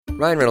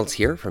Ryan Reynolds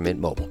here from Mint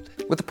Mobile.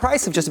 With the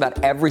price of just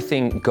about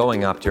everything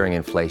going up during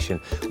inflation,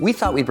 we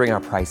thought we'd bring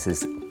our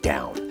prices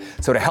down.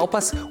 So to help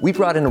us, we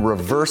brought in a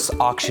reverse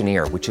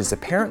auctioneer, which is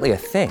apparently a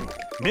thing.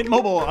 Mint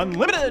Mobile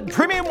Unlimited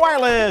Premium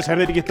Wireless. How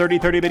to get 30,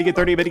 30, bit to get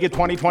 30, bit to get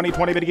 20, 20,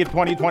 20, bit to get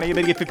 20, 20,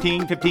 bit to get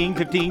 15, 15,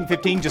 15,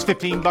 15, just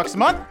 $15 a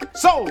month?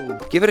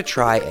 Sold! Give it a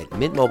try at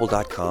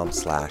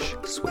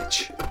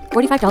mintmobile.com/switch.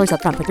 $45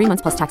 up front for 3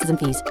 months plus taxes and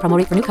fees. Promo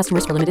rate for new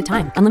customers for limited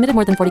time. Unlimited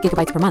more than 40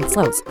 gigabytes per month.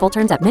 Slows full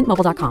terms at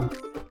mintmobile.com.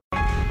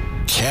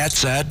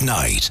 Cats at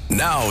Night.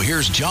 Now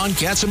here's John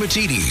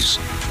Catsimatidis.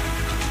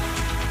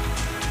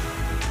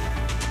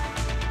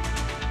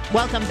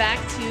 Welcome back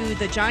to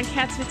the John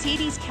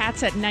Catsimatidis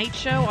Cats at Night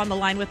show. On the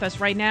line with us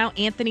right now,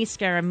 Anthony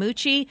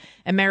Scaramucci,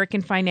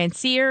 American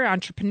financier,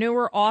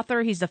 entrepreneur,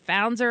 author. He's the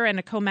founder and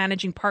a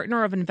co-managing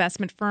partner of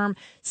investment firm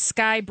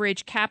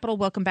Skybridge Capital.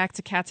 Welcome back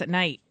to Cats at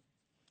Night.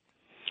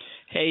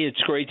 Hey, it's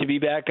great to be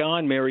back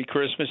on. Merry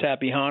Christmas,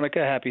 Happy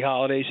Hanukkah, Happy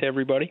Holidays,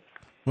 everybody.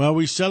 Well,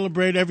 we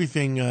celebrate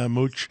everything,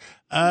 Mooch.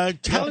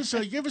 Tell us,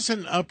 give us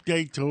an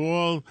update to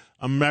all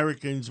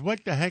Americans.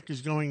 What the heck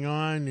is going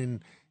on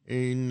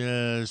in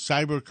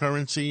cyber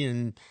currency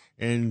and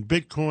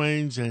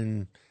bitcoins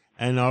and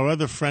our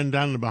other friend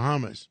down in the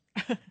Bahamas?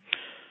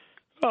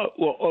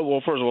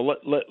 Well, first of all,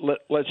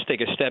 let's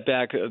take a step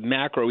back.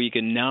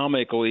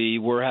 Macroeconomically,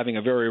 we're having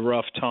a very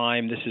rough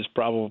time. This is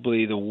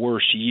probably the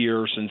worst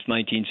year since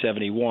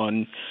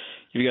 1971.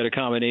 You've got a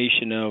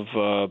combination of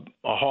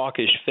a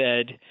hawkish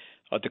Fed,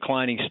 a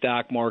declining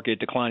stock market,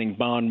 declining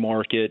bond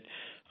market.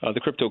 The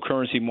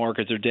cryptocurrency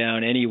markets are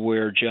down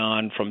anywhere,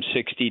 John, from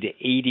 60 to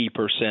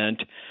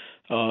 80%.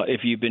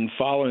 If you've been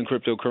following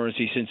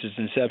cryptocurrency since its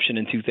inception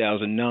in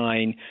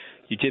 2009,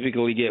 you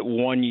typically get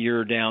 1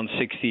 year down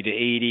 60 to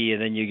 80,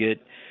 and then you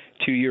get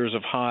 2 years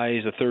of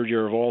highs, a third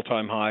year of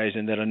all-time highs,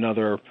 and then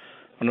another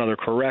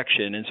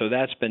correction. And so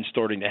that's been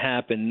starting to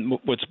happen.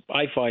 What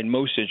I find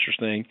most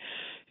interesting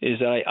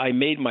is I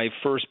made my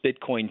first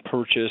Bitcoin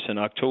purchase in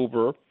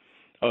October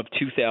of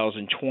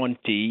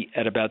 2020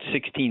 at about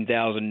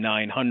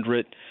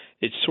 16,900.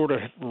 It's sort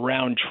of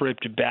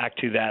round-tripped back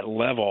to that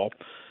level.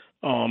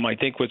 I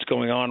think what's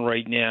going on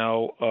right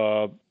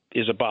now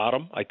is a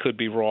bottom. I could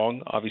be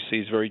wrong. Obviously,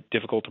 it's very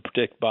difficult to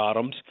predict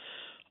bottoms.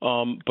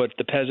 But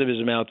the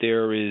pessimism out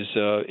there is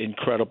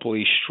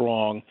incredibly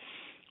strong.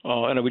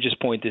 And I would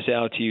just point this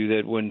out to you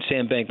that when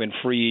Sam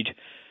Bankman-Fried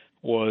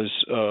was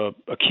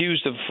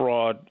accused of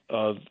fraud,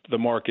 the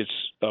markets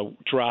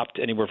dropped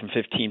anywhere from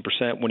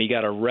 15%. When he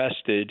got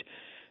arrested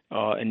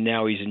and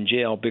now he's in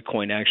jail,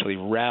 Bitcoin actually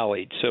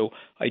rallied. So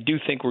I do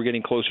think we're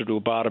getting closer to a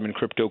bottom in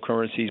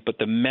cryptocurrencies, but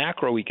the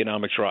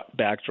macroeconomic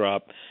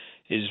backdrop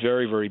is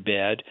very, very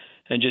bad.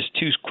 And just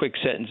two quick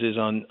sentences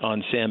on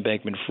Sam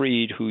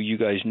Bankman-Fried, who you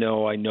guys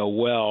know, I know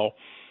well.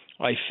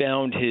 I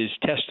found his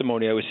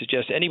testimony. I would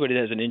suggest anybody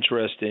that has an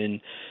interest in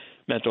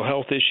mental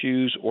health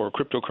issues or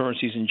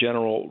cryptocurrencies in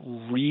general,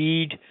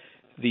 read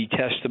the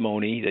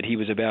testimony that he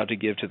was about to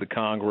give to the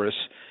Congress.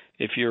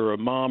 If you're a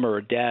mom or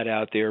a dad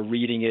out there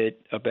reading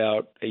it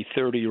about a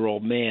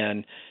 30-year-old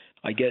man,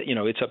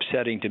 it's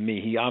upsetting to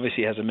me. He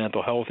obviously has a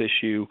mental health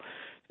issue,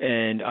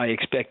 and I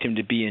expect him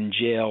to be in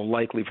jail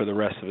likely for the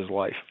rest of his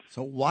life.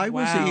 So why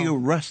was he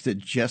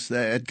arrested just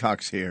Ed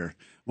Cox here?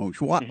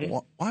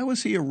 Why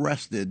was he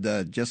arrested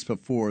just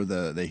before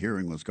the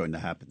hearing was going to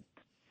happen?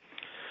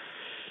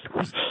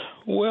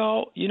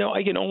 Well,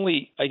 I can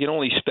only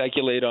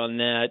speculate on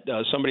that.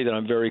 Somebody that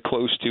I'm very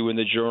close to in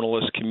the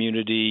journalist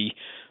community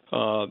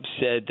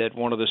said that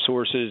one of the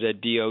sources at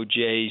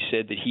DOJ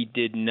said that he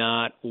did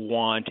not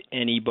want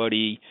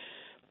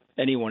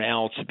anyone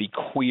else to be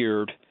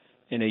queered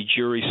in a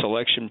jury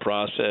selection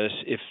process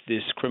if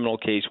this criminal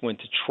case went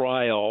to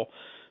trial.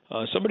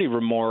 Somebody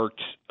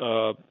remarked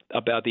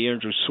about the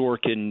Andrew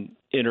Sorkin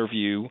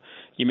interview.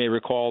 You may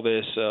recall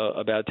this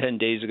about 10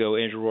 days ago.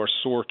 Andrew Ross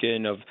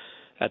Sorkin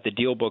at the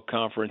Deal Book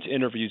Conference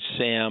interviewed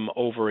Sam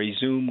over a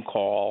Zoom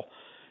call,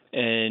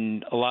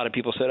 and a lot of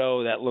people said,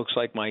 "Oh, that looks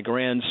like my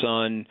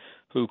grandson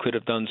who could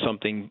have done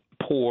something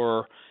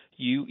poor."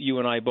 You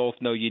and I both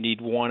know you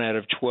need 1 out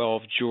of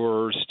 12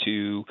 jurors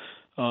to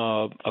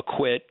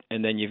acquit,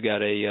 and then you've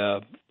got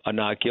a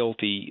not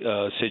guilty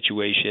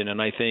situation.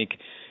 And I think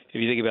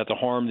if you think about the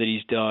harm that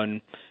he's done,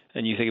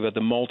 and you think about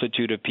the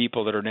multitude of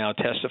people that are now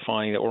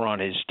testifying that were on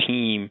his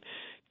team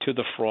to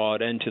the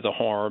fraud and to the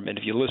harm, and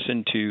if you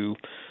listen to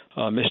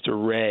Mr.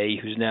 Ray,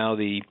 who's now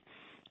the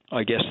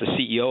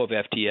CEO of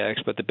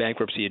FTX, but the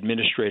bankruptcy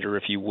administrator,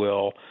 if you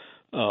will.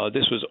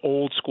 This was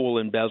old school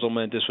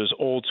embezzlement. This was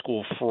old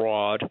school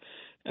fraud.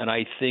 And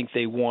I think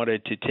they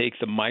wanted to take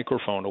the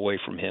microphone away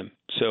from him.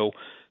 So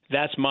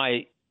that's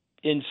my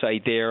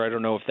insight there. I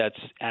don't know if that's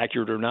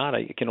accurate or not.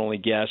 I can only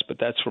guess, but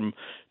that's from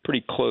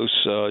pretty close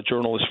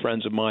journalist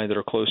friends of mine that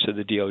are close to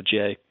the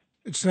DOJ.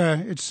 It's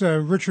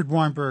Richard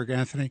Weinberg,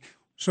 Anthony.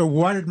 So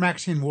why did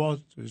Maxine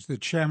Walters, the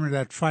chairman of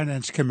that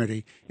finance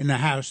committee in the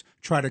House,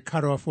 try to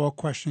cut off all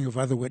questioning of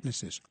other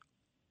witnesses?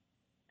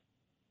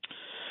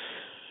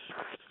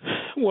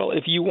 Well,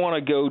 if you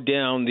want to go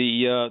down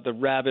the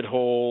rabbit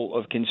hole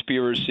of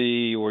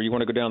conspiracy, or you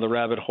want to go down the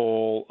rabbit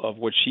hole of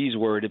what she's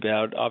worried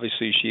about,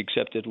 obviously she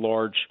accepted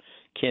large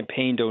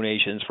campaign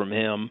donations from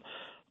him.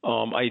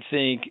 I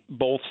think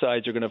both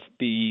sides are going to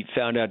be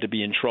found out to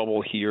be in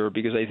trouble here,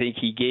 because I think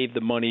he gave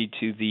the money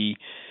to the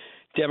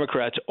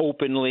Democrats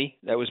openly.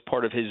 That was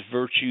part of his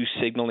virtue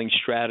signaling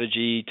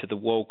strategy to the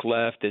woke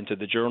left and to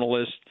the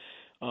journalists.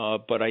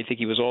 But I think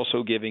he was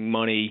also giving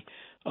money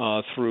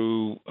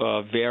through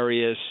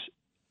various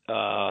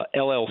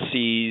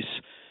LLCs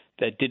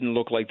that didn't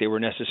look like they were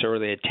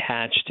necessarily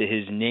attached to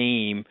his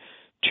name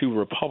to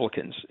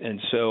Republicans. And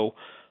so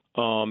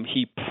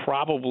he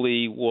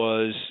probably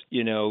was,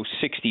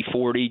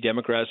 60-40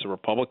 Democrats or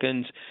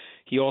Republicans.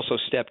 He also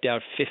stepped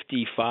out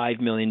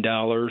 $55 million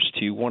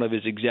to one of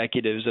his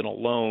executives in a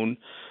loan,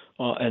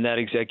 and that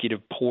executive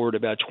poured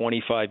about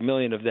 $25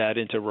 million of that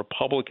into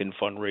Republican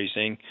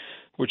fundraising,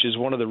 which is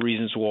one of the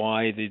reasons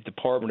why the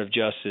Department of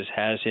Justice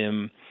has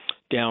him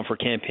down for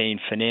campaign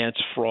finance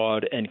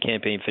fraud and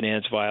campaign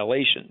finance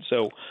violation.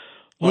 So,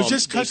 was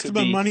this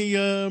customer money,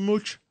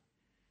 Mooch?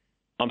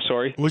 I'm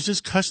sorry? Was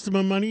this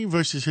customer money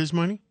versus his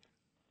money?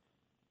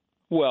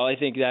 Well, I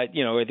think that,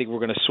 I think we're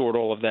going to sort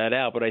all of that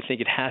out, but I think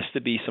it has to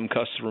be some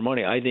customer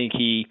money. I think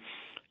he,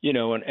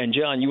 and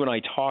John, you and I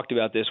talked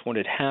about this when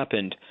it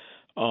happened.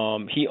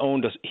 He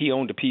owned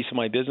a piece of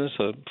my business,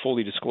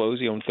 fully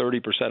disclosed. He owned 30%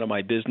 of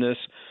my business.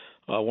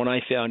 When I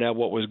found out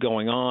what was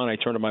going on, I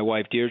turned to my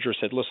wife, Deirdre,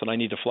 said, listen, I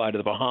need to fly to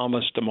the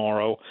Bahamas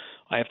tomorrow.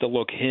 I have to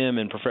look him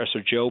and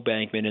Professor Joe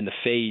Bankman in the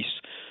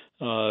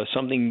face.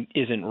 Something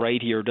isn't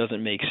right here,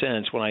 doesn't make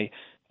sense.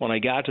 When I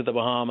got to the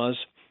Bahamas,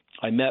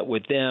 I met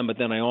with them, but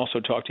then I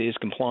also talked to his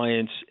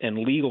compliance and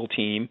legal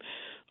team,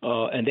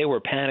 and they were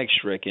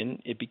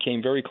panic-stricken. It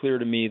became very clear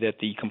to me that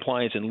the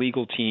compliance and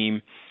legal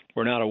team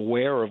were not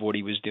aware of what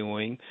he was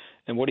doing,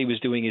 and what he was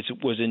doing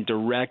was in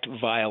direct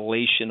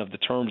violation of the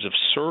terms of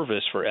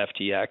service for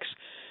FTX.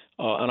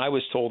 And I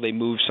was told they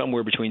moved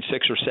somewhere between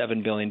 $6 or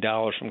 $7 billion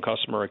from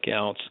customer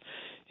accounts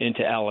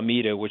into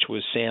Alameda, which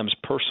was Sam's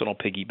personal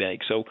piggy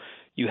bank. So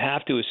you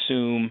have to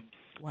assume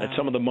that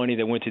some of the money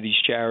that went to these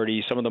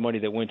charities, some of the money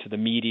that went to the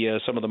media,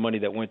 some of the money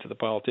that went to the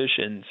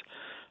politicians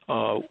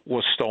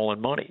was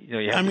stolen money.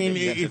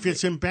 If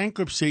it's in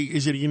bankruptcy,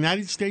 is it a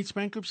United States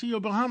bankruptcy or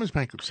Bahamas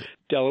bankruptcy?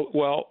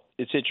 Well,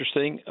 it's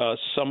interesting.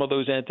 Some of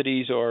those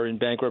entities are in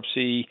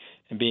bankruptcy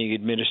and being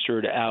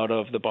administered out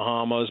of the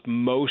Bahamas.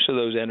 Most of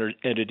those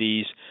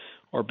entities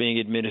are being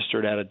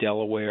administered out of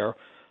Delaware.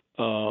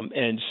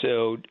 And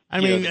so,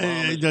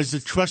 does the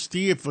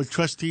trustee, if a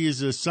trustee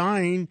is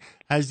assigned,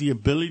 has the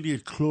ability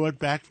to claw it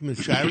back from the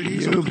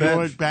charities or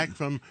claw it back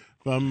from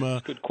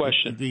good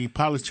question. The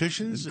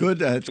politicians?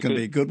 Good. It's going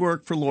to be good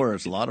work for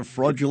lawyers. A lot of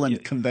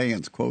fraudulent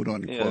conveyance, quote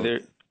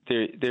unquote.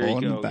 There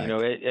you go.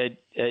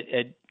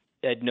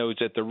 Ed knows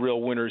that the real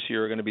winners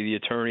here are going to be the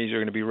attorneys. Are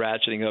going to be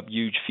ratcheting up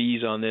huge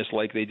fees on this,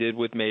 like they did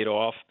with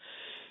Madoff,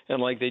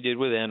 and like they did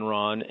with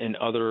Enron and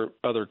other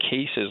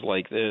cases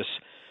like this.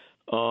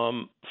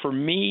 For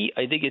me,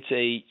 I think it's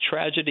a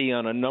tragedy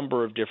on a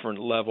number of different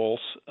levels.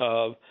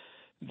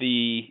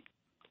 The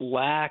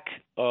lack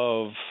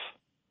of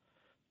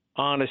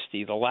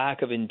honesty, the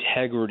lack of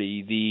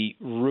integrity,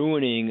 the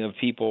ruining of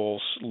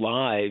people's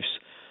lives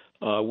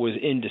was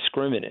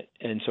indiscriminate.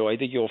 And so I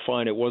think you'll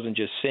find it wasn't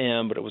just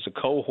Sam, but it was a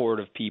cohort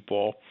of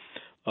people,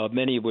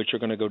 many of which are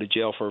going to go to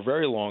jail for a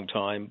very long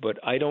time. But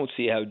I don't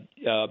see how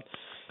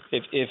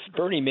if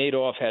Bernie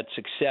Madoff had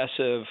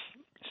successive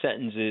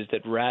sentences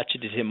that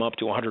ratcheted him up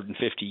to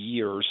 150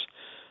 years,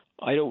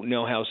 I don't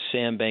know how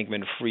Sam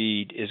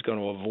Bankman-Fried is going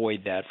to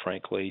avoid that,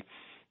 frankly.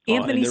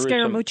 Anthony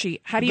Scaramucci,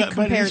 how do you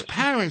compare? But his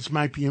parents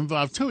might be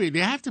involved, too. They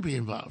have to be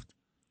involved.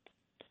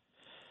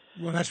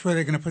 Well, that's where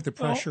they're going to put the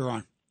pressure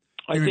on.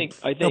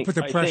 They'll put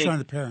the pressure on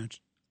the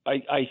parents.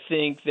 I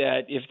think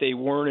that if they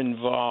weren't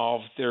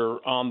involved,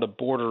 they're on the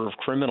border of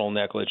criminal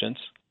negligence.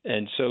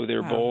 And so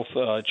they're both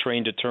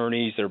trained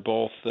attorneys. They're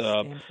both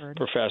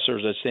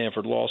professors at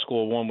Stanford Law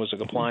School. One was a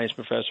compliance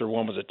professor.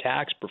 One was a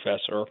tax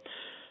professor.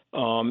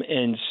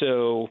 And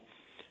so,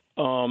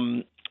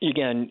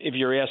 again, if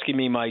you're asking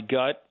me my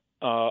gut,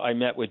 I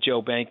met with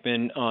Joe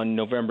Bankman on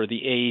November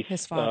the 8th.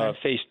 His father.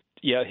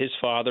 His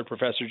father,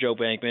 Professor Joe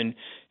Bankman,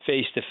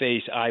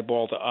 face-to-face,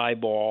 eyeball to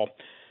eyeball.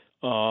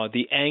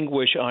 The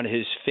anguish on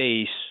his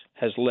face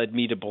has led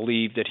me to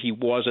believe that he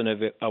wasn't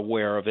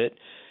aware of it.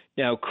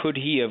 Now, could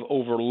he have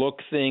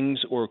overlooked things,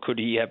 or could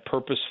he have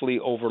purposefully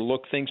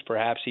overlooked things?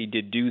 Perhaps he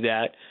did do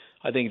that.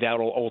 I think that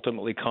will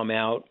ultimately come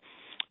out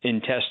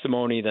in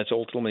testimony. That's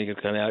ultimately going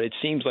to come out. It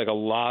seems like a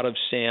lot of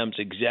Sam's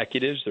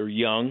executives, they're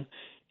young,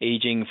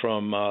 aging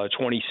from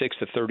 26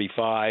 to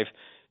 35.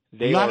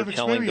 They are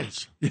telling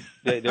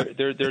they're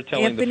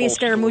telling Anthony the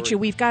full Scaramucci, story.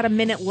 we've got a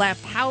minute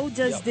left. How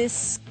does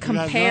this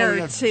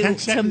compare to 10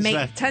 seconds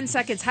left. 10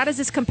 seconds? How does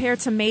this compare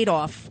to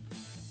Madoff?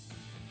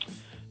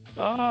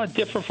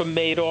 Different from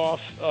Madoff,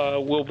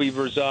 will be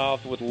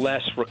resolved with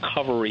less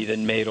recovery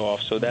than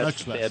Madoff, so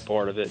that's the bad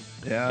part of it.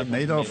 Yeah,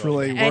 Madoff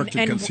really worked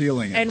at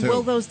concealing it, and too.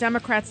 will those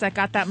Democrats that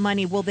got that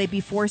money, will they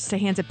be forced to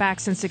hand it back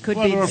since it could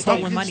be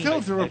stolen money?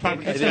 The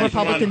Republicans. The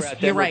Republicans.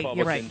 You're right. I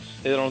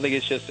don't think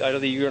it's I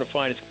don't think you're going to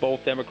find it's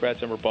both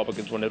Democrats and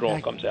Republicans when it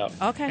all comes out.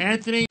 Okay.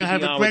 Anthony,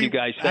 have a great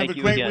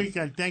again.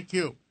 weekend. Thank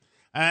you.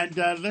 And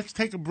let's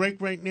take a break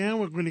right now.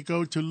 We're going to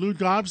go to Lou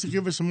Dobbs to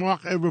give us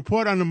a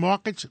report on the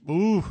markets.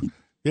 Ooh,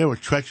 they were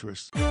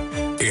treacherous.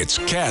 It's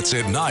Cats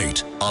at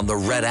Night on the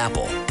Red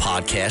Apple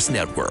Podcast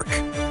Network.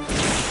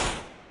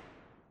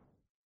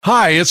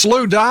 Hi, it's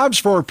Lou Dobbs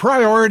for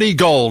Priority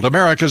Gold,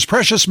 America's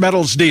precious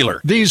metals dealer.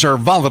 These are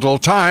volatile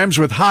times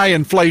with high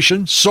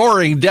inflation,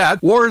 soaring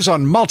debt, wars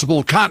on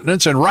multiple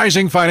continents, and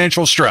rising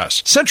financial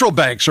stress. Central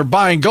banks are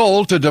buying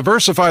gold to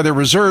diversify their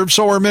reserves,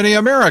 so are many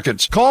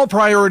Americans. Call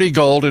Priority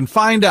Gold and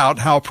find out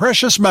how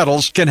precious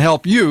metals can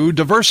help you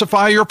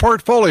diversify your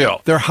portfolio.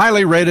 They're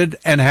highly rated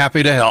and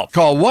happy to help.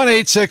 Call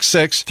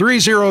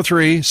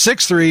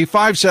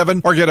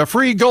 1-866-303-6357 or get a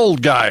free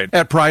gold guide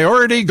at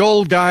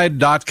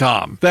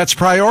PriorityGoldGuide.com. That's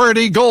PriorityGoldGuide.com.